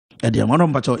Edia one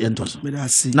on bacho yentos.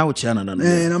 Now Chiana no.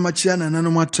 Na machiana na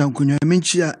no matra kunyo.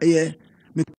 Menchia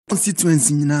me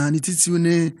constituency na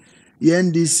nititune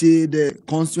NDC, the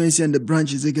constituency and the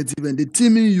branch executive and the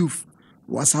teaming youth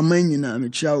was a man na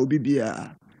mechia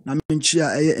obibia. Na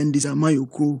menchia NDC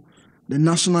Amayoko, the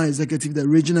national executive, the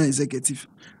regional executive.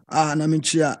 Na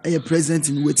menchia president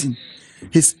in waiting.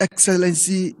 His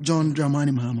Excellency John Dramani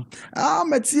Mahama.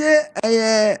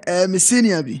 Metie me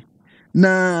senior bi.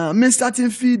 Na me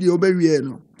starting feed the obewie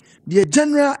no. The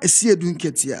general esi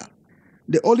edunketia.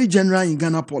 The only general in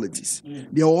Ghana politics.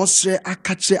 The osre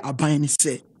akache aban ni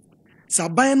se. Sa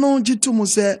aban no jitu mo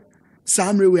se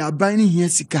samre we aban ni hia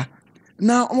sika.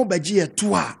 Na omo baji ye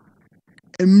to a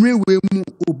emre we mu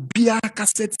obia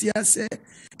kasetia se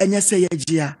enye se ye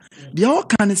gia. The all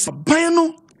kan sa aban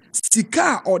no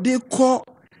sika or de ko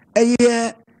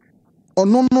eye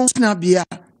onono snabia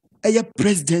eye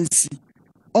presidency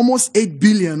almost 8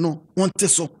 billion no want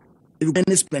so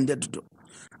e spended do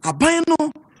aban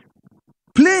no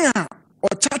player or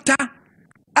chata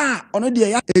ono de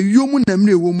ya eyomu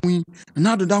namre ewomu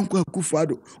na do dan kwa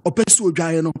Akufo-Addo opese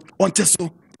odwaye no want so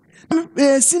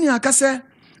senior akase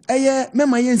eye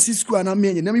mema ye nsi school na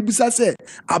me na mebusa se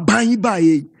aban yi ba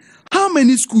ye how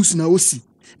many schools na osi.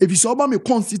 If you saw about my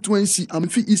constituency, I'm in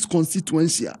East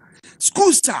constituency.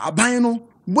 Schools are buying no.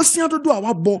 What's the other do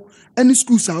our bo? Any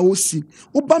schools are OC.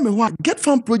 Obama what get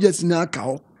farm projects in our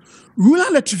cow. Rural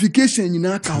electrification in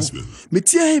our cow.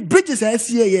 Metia bridges I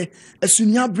see a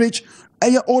Sunya bridge,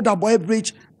 a older boy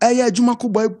bridge, a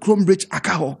Jumako boy chrome bridge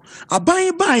akaho. A buy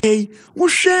we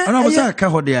share. I was a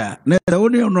cow there. The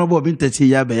only honorable vintage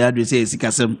here by address says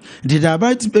Cassam. Did I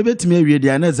buy to baby to me with the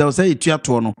annals? I'll say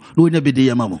Tiatono, who never be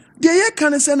dear mamma. The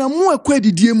can send a more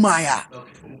quid dear Maya.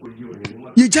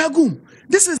 Ye jagum.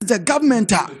 This is the government.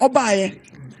 Obaye.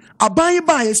 Abaye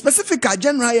by specific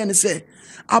general and say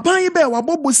Abaye by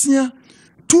Wabobosia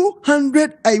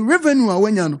 200 a revenue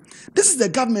when you know. This is the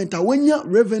government when you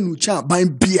revenue cha buying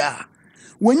beer.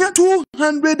 When you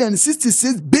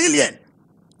 266 billion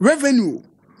revenue.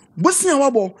 Bosia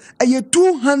Wabo a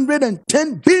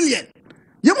 210 billion.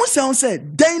 You must sound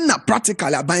said then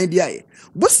practically buying the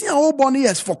Bosia Oboni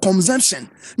is for consumption.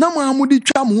 Now Mahamudi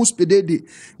Cham who's pedede.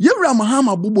 Yura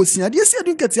Mahama Bubosia. Yes, you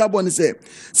didn't get your bonus.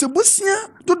 So Bosia,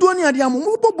 to do any idea,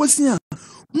 Bosia.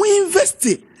 We invest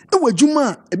it. Ewe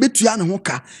Juma, a bit Yan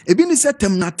Hoka, a bit is a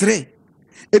temnatre.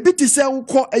 A bit is a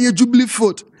call a jubilee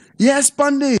foot. Yes,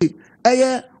 Pande,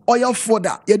 a oil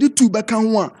fodder. You do two back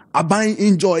and one, a buying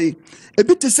enjoy. A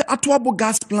bit is a Atuabo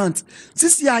gas plant.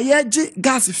 Since ya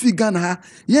gas figure na,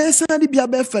 yes, and be a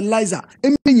better fertilizer.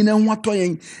 A million and what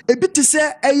toying. A bit is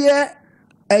a year.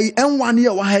 A 1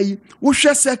 year why we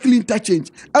share circle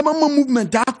interchange. A mama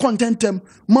movement, our content,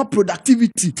 more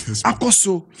productivity.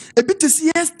 Akoso. A bit is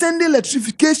extended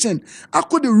electrification.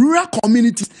 Ako the rural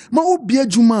communities. Ma obia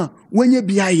juma when you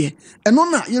be aye. And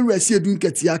on that you resi doing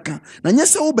ketiaka. Na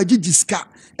nyese obaji jiska.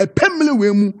 A pemele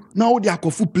wemu now the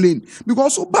akofu plane.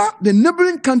 Because oba the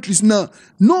neighboring countries now,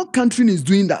 no country is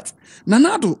doing that.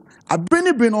 Nanado, a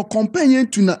brain or companion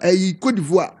to na a Cote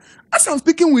d'Ivoire. As I'm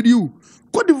speaking with you.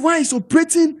 Cote d'Ivoire is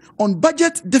operating on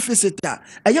budget deficit a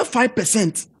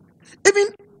 5%. Even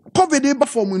COVID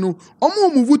before we know,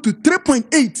 move to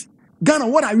 3.8. Ghana,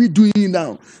 what are we doing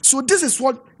now? So this is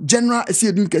what General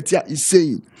Esiedun Ketia is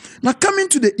saying. Now coming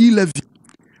to the E-levy,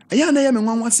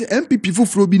 MPP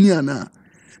for Biniana.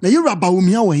 Now you're about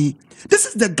this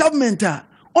is the government,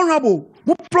 honorable.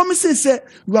 What promises say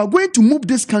we are going to move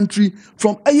this country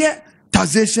from a year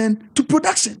taxation to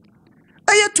production.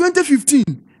 A year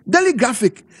 2015. Daily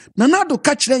graphic. Nanado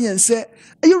catch them and say,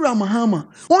 Ayura Mahama,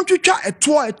 won't you try a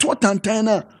tour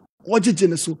tantana? What you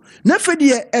geneso?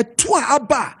 Nefedia a tour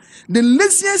abba. The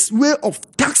laziest way of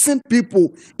taxing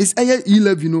people is a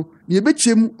E-levy, you know.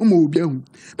 Yebechem umobiahu.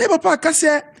 Neighbor Paka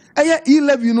say, a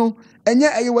E-levy, you know, and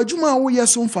yet a wajuma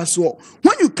yes on faso.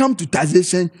 When you come to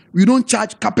taxation, we don't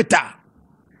charge capital.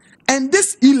 And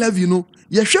this E-levy, you know,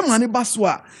 Yeshem money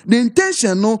baswa. The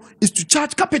intention no is to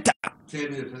charge capital.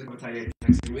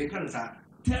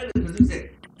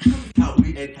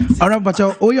 Alright, but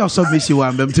oh, you also miss you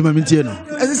one, but to me, you know,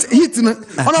 hit no.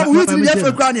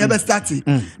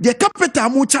 The capital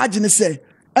more charging say,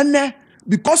 and then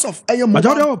because of a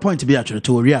majority point to be actually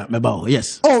to Ria,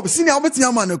 yes. Oh, senior, what's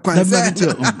your man? That's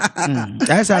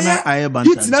I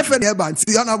hit never ever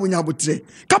see on our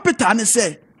capital and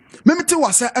say, Memito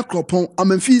was a crop on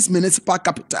Memphis municipal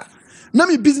capital. na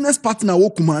me business partner wo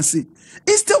Kumasi.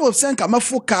 Instead of saying kama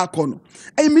for car kono,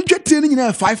 immediate training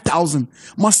in 5,000.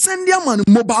 Must send your money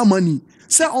mobile money.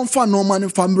 Say on fa no money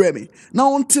from Remy.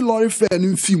 Now until lorry fare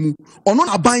in fimu. Or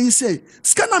not a buying say,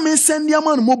 scanner me send your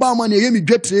money mobile money,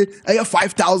 immediate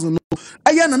 5,000.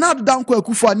 Ayan another down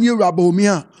kufa near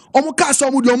Rabomia. Omukasa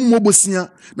mu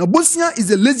Bosnia. Now Bosnia is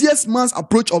the laziest man's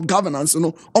approach of governance,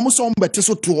 almost on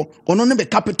beteso tour, or no be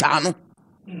capitano.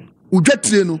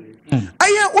 Ujet no.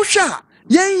 Aya Osha,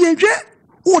 yen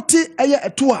Ote aya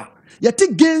etua. Yet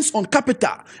gains on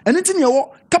capital. And it's in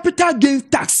your capital gains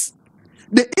tax.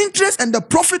 The interest and the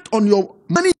profit on your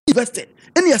money invested.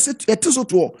 And you said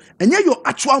to and your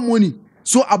actual money.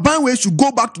 So a bank way should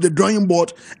go back to the drawing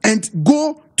board and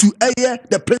go to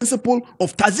the principle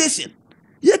of taxation.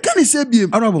 You can say be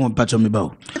honorable patch on me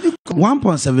bow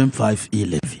 1.75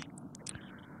 e-levy.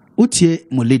 Utie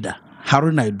Molida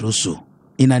Haruna Idroso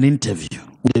in an interview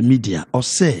with the media or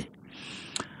say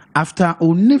after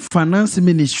only finance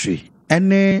ministry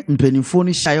any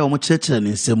mpenifoni shaya omo cheche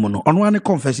ni nsemu no ono ane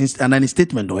confession and an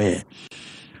statement oye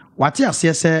wati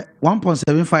ase say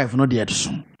 1.75 no de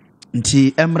so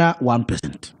nti emra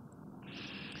 1%.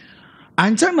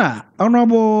 Anchana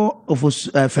honorable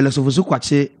Felix Ofosu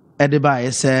Kwakye edeba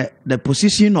say the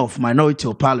position of minority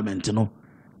of parliament no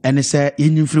and say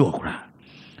yin free okra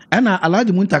ana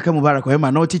Alhaji Muntaka Mubarak o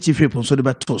minority chief whip so de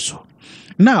beto so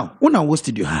now una wo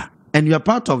studio ha and you are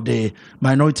part of the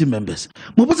minority members.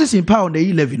 My position power on the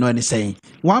e-levy no any saying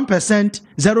 1%,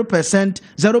 0%,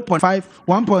 0.5,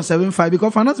 1.75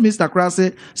 because finance minister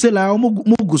Krase say la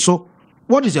muguso.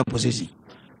 What is your position?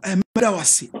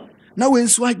 Now when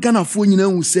so Ghana for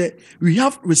you say we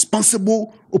have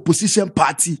responsible opposition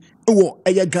party or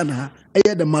Ghana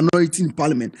the minority in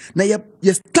parliament. Now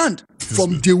you stand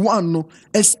from day one no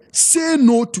as say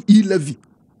no to e-levy.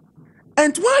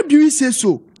 And why do you say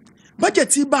so?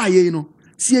 Budget ba ye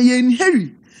see ye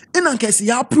inherit in case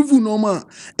you approve normal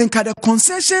and the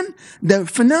concession the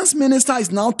finance minister is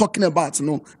now talking about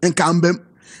and Kambem.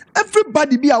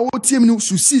 Everybody be our team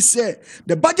should see say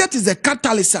the budget is a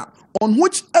catalyst on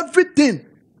which everything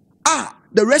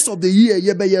the rest of the year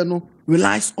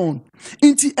relies on.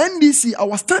 In the NDC,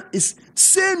 our stand is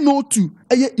say no to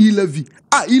e-levy.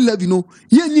 E-levy no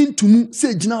ye yin to mu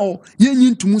say jina o ye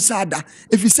yin to mu sada.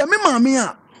 If you say me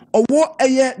mama or what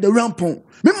the rampon.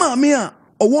 Me mamia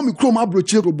or what me chroma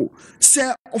brocherobo.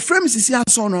 Say or frame is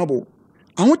honorable.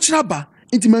 I want chaba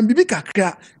into my bibi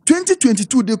kakra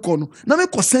 2022 de kono. Na me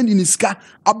ko send in his car.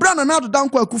 A brand another down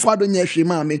kwa kufado nyeshe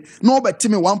mame. No bet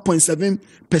me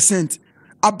 1.7%.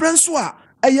 A brand swa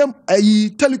ayam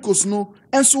telecos no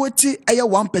and so it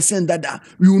 1% dada.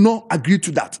 We will not agree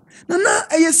to that. Na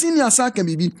senior saka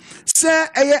bibi say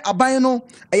aban no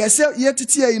say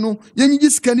yetiti yenyi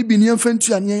skani bi ne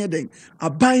mfantu anye den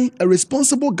aban a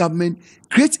responsible government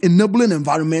create enabling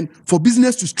environment for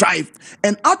business to strive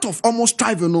and out of almost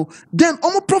striving then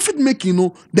almost profit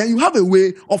making then you have a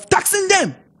way of taxing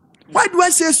them. Why do I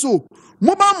say so?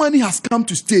 Mobile money has come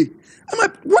to stay. I'm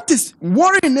like, what is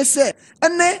worrying me say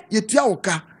ene yetua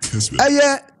oka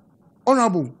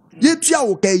honorable yetua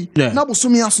okay na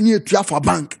bosomi aso ne yetua for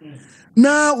bank.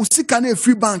 Now, usika na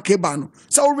free bank eba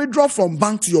so we withdraw from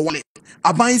bank to your wallet.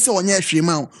 Aban say onye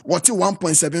hwema what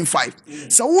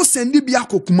 1.75. So we send bi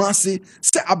akokumase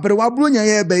say abrewa bro nya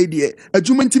ye ba de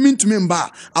adwuma ntimi mba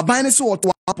aban say what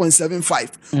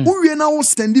 1.75. Uwie na we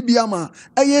send bi ama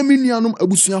eye minuanom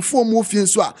abusuafo mo fie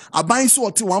so a aban say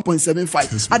what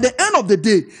 1.75. At the end of the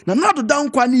day na do down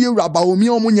kwa ne yewra ba omi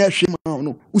omo nya hwema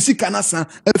no usika na san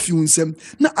afi unsem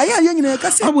na aya ye nyina ka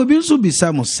say we bin so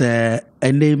bisa mo say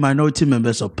and the minority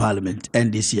members of parliament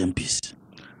NDC MPs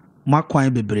Maakye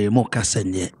bebre mo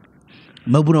kasenye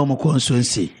mabuna mo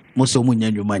constituency mo so mo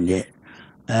nyanyuma nye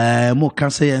mo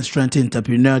kase strengthen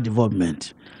entrepreneurial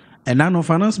development and now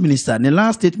finance minister the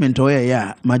last statement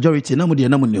majority na mo de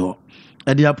na mo ni ho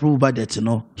e dey approve budget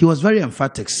he was very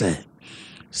emphatic say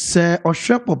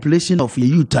share population of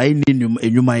youth in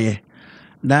enyuma ye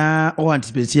na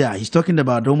anticipate he's talking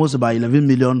about almost about 11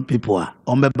 million people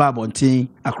on the babontin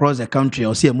across the country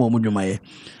or see more munuma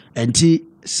and he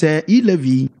say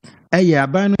e-levy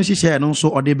aban no share no so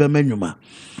or de be manuma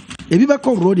e bi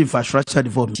be road infrastructure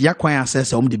development yakwan access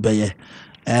the beye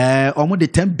the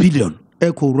 10 billion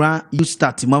ekora you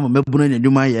start mama mebunu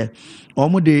nyuma ye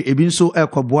the ebi nso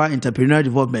ekoboa entrepreneurial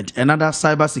development another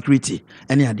cyber security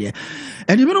any ade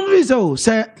and you know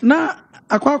say na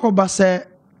Akuoko ba say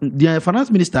the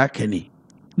finance minister Kenny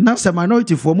na se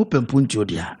minority for mu pempunti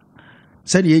odia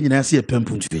said ye nyina se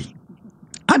pempunti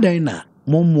adan na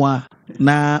momwa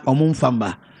na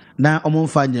omumfamba na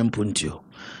omumfa nyempunti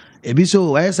ebi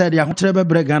so I said ya hotre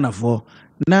be Ghana for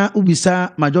na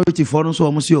ubisa majority for no so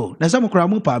omo si o na se mokra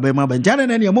mo pa be ma ba njane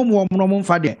na ne mo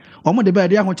mfa de omo de be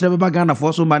de hotre be Ghana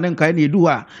for so ma ne nka na edu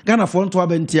a Ghana for nto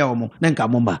abentia omo ne nka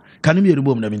mo ba kanu me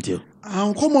erubom na mentio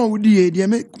come on with the idea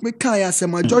me kan ya say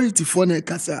majority for na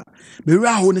kasa me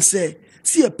ra ho ne say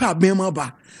see a pa be ma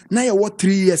ba na ye what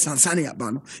 3 years ansane ya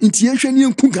ba no nti ye hwe ne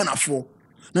nku Ghana for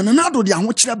na do de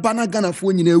ahokyere ba na Ghana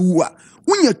for nyina ewu a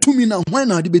unya tumi na hwan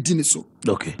na de bedi ne so.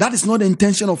 Okay, that is not the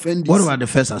intention of NDC. What about the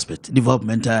first aspect,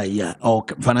 developmental or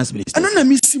finance minister? And na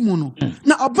misi mu no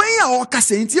na aban ya o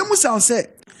kasa nti emu say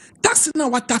tax na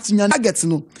what tax nya target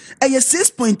no e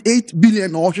 6.8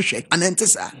 billion or hwehwe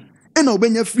anentesa e na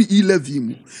obenya free e-levy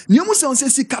mu ni emu say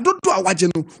sika dodo a waje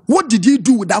no what did he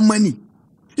do with that money?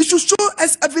 He should show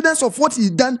us evidence of what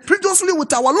he done previously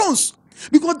with our loans,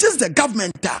 because this is the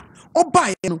government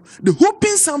buy, the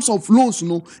hoping sums of loans,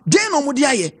 the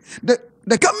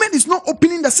government is not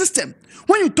opening the system.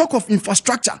 When you talk of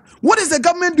infrastructure, what is the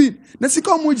government doing?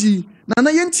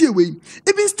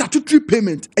 Even statutory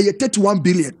payment, 31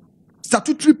 billion.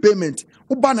 Statutory payment,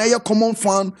 Oba na common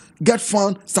fund, get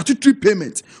fund, statutory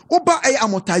payment. Oba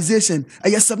amortization,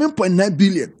 7.9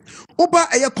 billion. Oba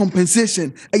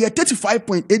compensation,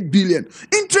 35.8 billion.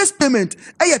 Interest payment,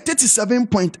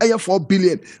 37.4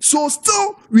 billion. So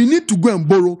still, we need to go and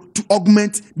borrow to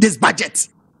augment this budget.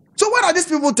 So what are these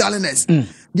people telling us?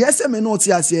 Yes, I may not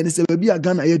say, and say, maybe a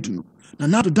Ghana yedu.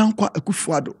 Now to Akuoko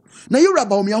Kwarteng. Now you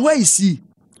about me, where you see?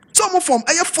 Some from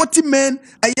 40 men,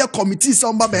 committee,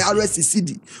 some by arrest the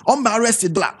CD, by arrest the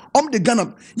dollar, the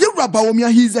Ghana. You Rabawomia,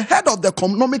 he is the head of the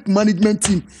economic management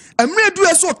team. And me do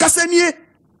so Cassanie.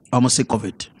 Almost say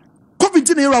COVID. COVID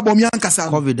in Rabomia and Cassan.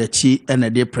 COVID the chi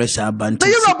and a pressure band.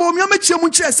 You Rabomia make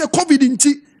say COVID in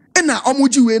tea. And now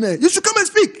you should come and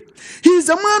speak. He is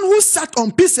a man who sat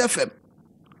on Peace FM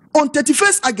on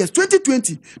 31st August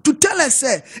 2020 to tell us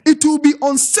it will be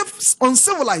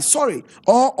uncivilized,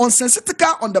 or unsensitive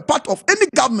on the part of any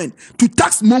government to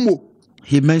tax Momo.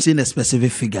 He mentioned a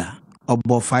specific figure,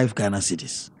 about 5 Ghana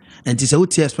cities. And it's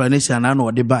a explanation I know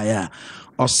the buyer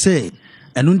or say,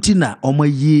 and untina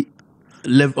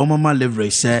omo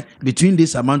leverage between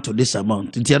this amount to this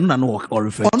amount. It's not or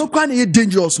refer. No kind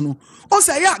dangerous no.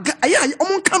 Also,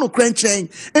 omo crunching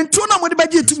and tuna mo the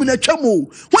budget to me na chamo.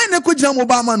 Why na ko jam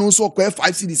Obama no so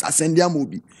 5 cities asendia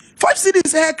mobi. 5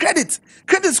 cities credit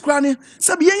scrani.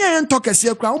 Sabi yen talk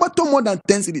here crown but more than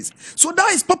 10 cities. So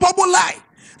that is palpable lie.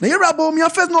 Now you rabo me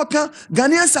first no can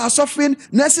Ghanaians are suffering,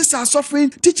 nurses are suffering,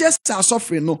 teachers are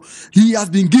suffering. No, he has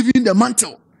been given the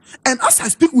mantle. And as I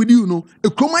speak with you, a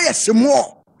chroma yes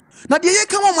more. Now the year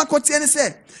come on my court and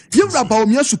say, you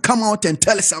rabo should come out and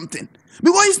tell us something.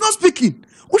 Because he's not speaking.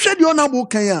 Who said you honorable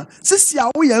Kenya? Since you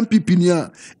are MPP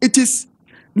near, it is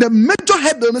the major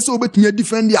headline so bet me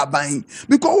defend their buying.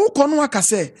 Because who can work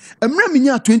say, a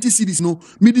mere 20 cities no,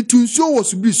 me the tunso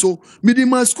was be so, me the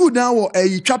my school now or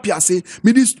a chapiase,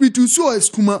 me the tunso is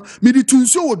kuma, me the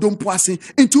tunso or don't pass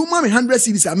into 100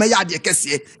 cities a maya de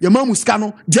kese, your mom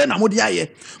scano, Jenna Modiaye.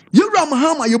 You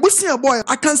Ramahama, you bussing a boy.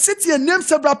 I can sit here and name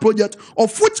several projects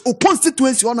of which or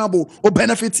constituency honorable or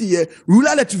benefit here,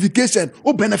 rural electrification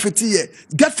or benefit here,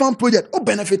 get farm project or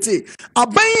benefit here.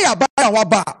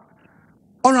 Abaya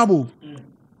honorable,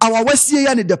 our West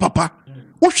here the papa.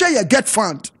 Who share your get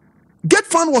fund? Get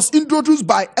fund was introduced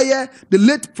by the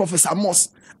late Professor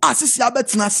Moss. Asisi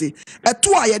abetinase.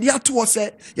 Etu ayedi atu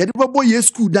ose yedi bobo ye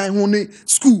school dan hone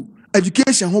school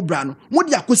education ho brano. Mo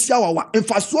di akosi awawa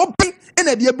emfaso bi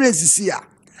ena de ebrezisi a.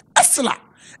 Esla.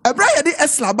 Ebra yedi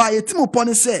esla ba yetimo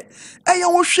pone se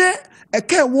wo hwe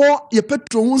eke wo ye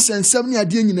petro ho sensem ne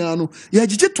ade nyina no ye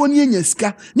gige to ne nya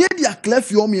sika ne de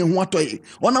aklafi o me ho atoye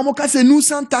ona mo ka se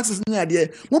nuisance taxes ne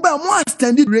ade mo ba mo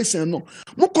extended duration no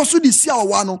mo koso di sia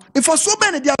owa no emfaso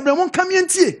be ne de abra mo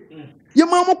kamientie. Ye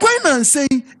mama kwan na say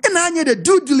ina anye the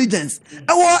due diligence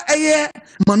ewo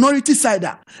minority side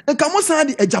e ka mo san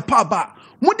de ejapa ba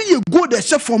mo de ye go the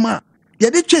chef form a ye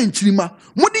de twenchirima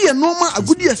mo de ye normal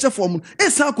agudi ye chef form e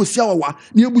san kosia wawa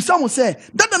ne ebusa mo say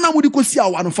dada na mo de kosia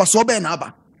wawa no fa so be na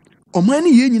aba oman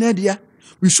ye nyina dia.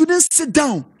 We shouldn't sit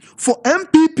down for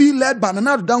MPP led by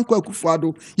Nana Akuoko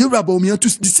Kwarteng ye rabomia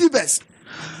to deceive us.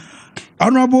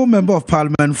 Honorable Member of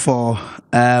Parliament for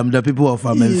the people of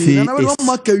Amankwa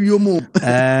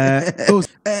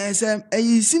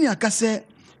senior kase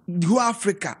go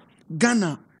Africa,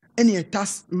 Ghana, any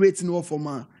tax rate no for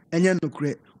ma enye no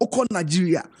kre. Oko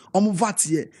Nigeria, VAT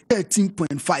here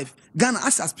 13.5. Ghana,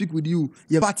 as I speak with you,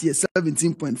 your VAT here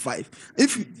 17.5.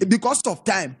 If because of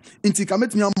time, inti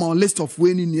commit me on my list of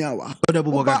winning near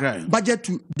budget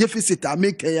to deficit I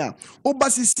make here.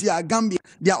 Overseas here, Gambia,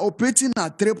 they are operating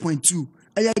at 3.2.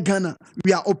 Ghana,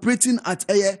 we are operating at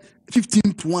 15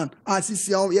 to 1. As you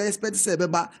see, we expect to say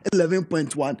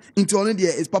 11.1. Into only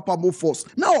there is palpable force.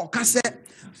 Now, Kase,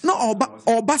 no,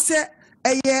 or say,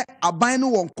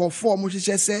 abino won conform, which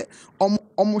say,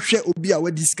 share obi awe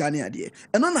discani idea.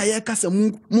 And on a Kase,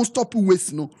 mo stop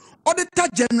waste no. Auditor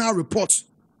General reports.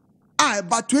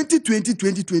 About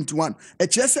 2020-2021,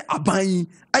 HSA abayi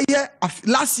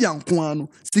last year nkwano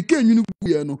sike nyunu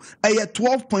buye no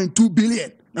 12.2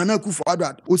 billion na Akufo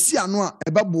Addo osi ano a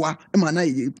ebeboa ema na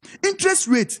ye interest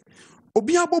rate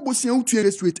obi abobo se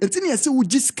interest rate enti na se wo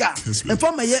giska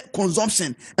enfa ma ye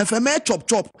consumption enfa ma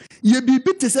chop ye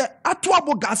bibi te se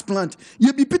atoabo gas plant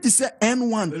ye bibi te se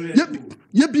N1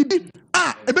 ye bibi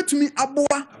ebetumi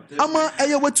aboa ama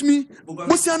eye wetumi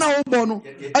bosia na wo bo no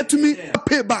atumi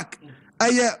pay back.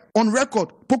 On record,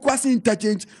 Pokwasi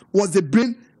interchange was the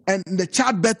brain and the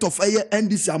childbirth of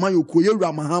NDC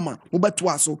Amankwa Mahama.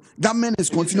 Mubatuaso. Government is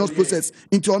continuous process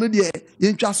into only the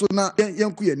yenchaso na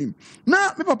yenkuyenim.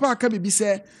 Na me papa akabi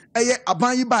say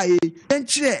abanyi baye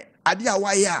enche adia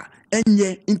waya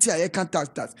enye into aye can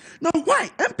tax. Now why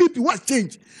MPP what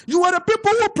change? You are the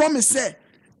people who promise say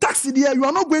tax there, you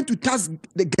are not going to tax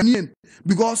the Ghanaian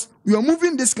because we are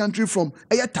moving this country from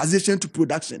taxation to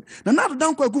production. Now,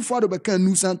 don't go for the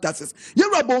nuisance taxes.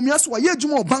 You Rabomia, so you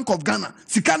Jumo Bank of Ghana,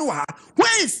 Sikanwa.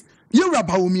 Where is you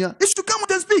Rabomia? It's to come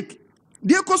and speak.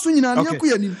 Dear Kosunina,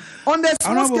 on the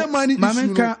small scale money issue.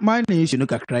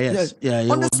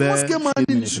 On the small scale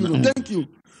money issue. Thank you.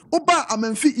 Oba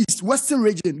Amenfi East Western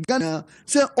region Ghana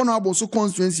say honorable so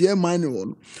constituency here mine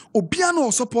on.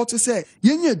 Obiano support say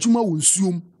yenye juma will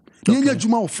assume yenye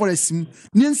juma of forest say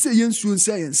yensu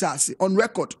say yensase on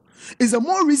record. Is the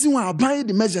more reason why I buy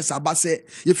the measures about say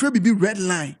you free be red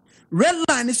line. Red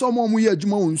line is all more muye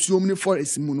juma will assume the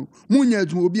forest muno. Munya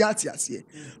juma obi atiase.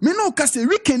 Me no kase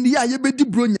weekend ya ye bedi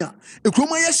bronya. E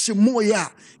kroma ye shemo ya.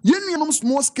 Yenye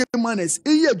small scale miners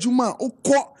eye juma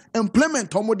okọ employment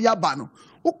omodi abano.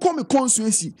 Who come a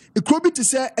constituency? A crobby to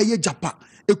say a japa.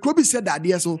 A crobby said that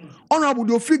yes, so honorable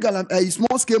do figure a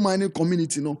small scale mining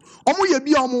community. No, Omo ye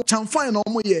be omo chamfine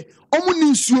omo ye, Omo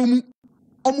ni sumu,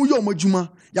 Omo yo mojuma.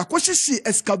 Ya kwashi si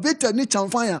excavator ni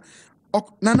chamfine.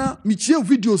 Nana michie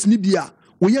videos ni bia.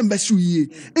 We mbeshu ye.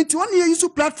 Enti one year use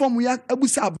platform we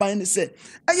ebusa aban say.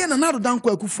 Eye na nado dan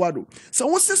kwa Akufo Addo. So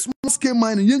what's this small scale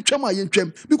mining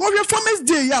yentwem because we farmers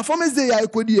day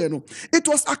ekodi no. It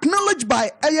was acknowledged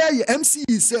by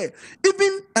MCE say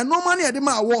even a normally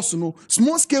adema awards no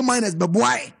small scale miners be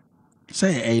boy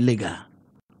say illegal.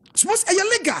 Supposed to be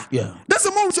legal. Yeah. That's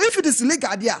the moment. So if it is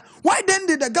legal, there, why then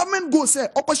did the government go say,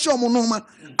 "Opasho mo normal"?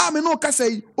 I mean, no, can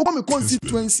say, "Opa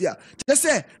constituency." Just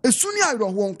say, "As soon as I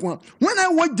when I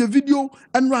watch the video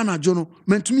and run a journal,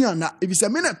 meant to me and that. If it's a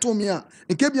minute to me, and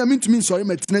keep me to me sorry,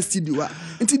 my next studio.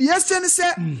 Until the SN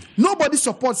say nobody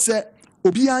supports say.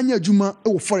 Obianya Juma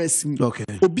or forest. Okay.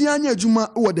 Obianya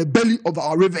Juma or the belly of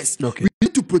our rivers. Okay. We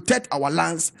need to protect our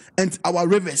lands and our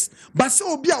rivers. But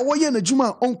so Obia Oyen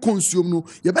Juma on consume no.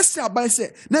 You best say about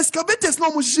say excavators no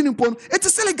musician upon it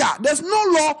is illegal. There's no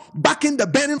law backing the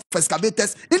burning of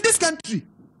excavators in this country.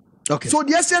 Okay. So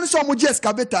the SN so much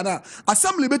excavator na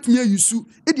assembly bet me yusu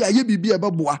e dia ye bibi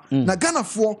ebeboa na Ghana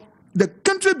for the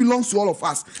country belongs to all of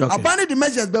us. Okay. Abandoning the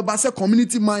measures by say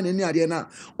community mine any area na.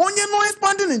 Onye no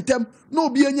expanding in term no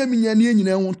be enya minya ni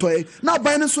enyina ho toy. Na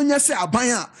aban so nya say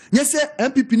aban a nya say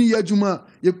MPP ni yadwuma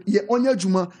ye onye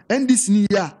adwuma NDC ni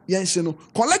ya yenhye no.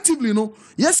 Collectively no,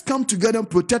 yes come together and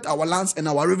protect our lands and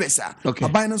our rivers. Okay.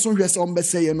 Aban so hwe say on be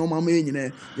say ye no mama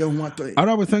enyina ye ho atoy.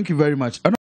 Arabu, thank you very much.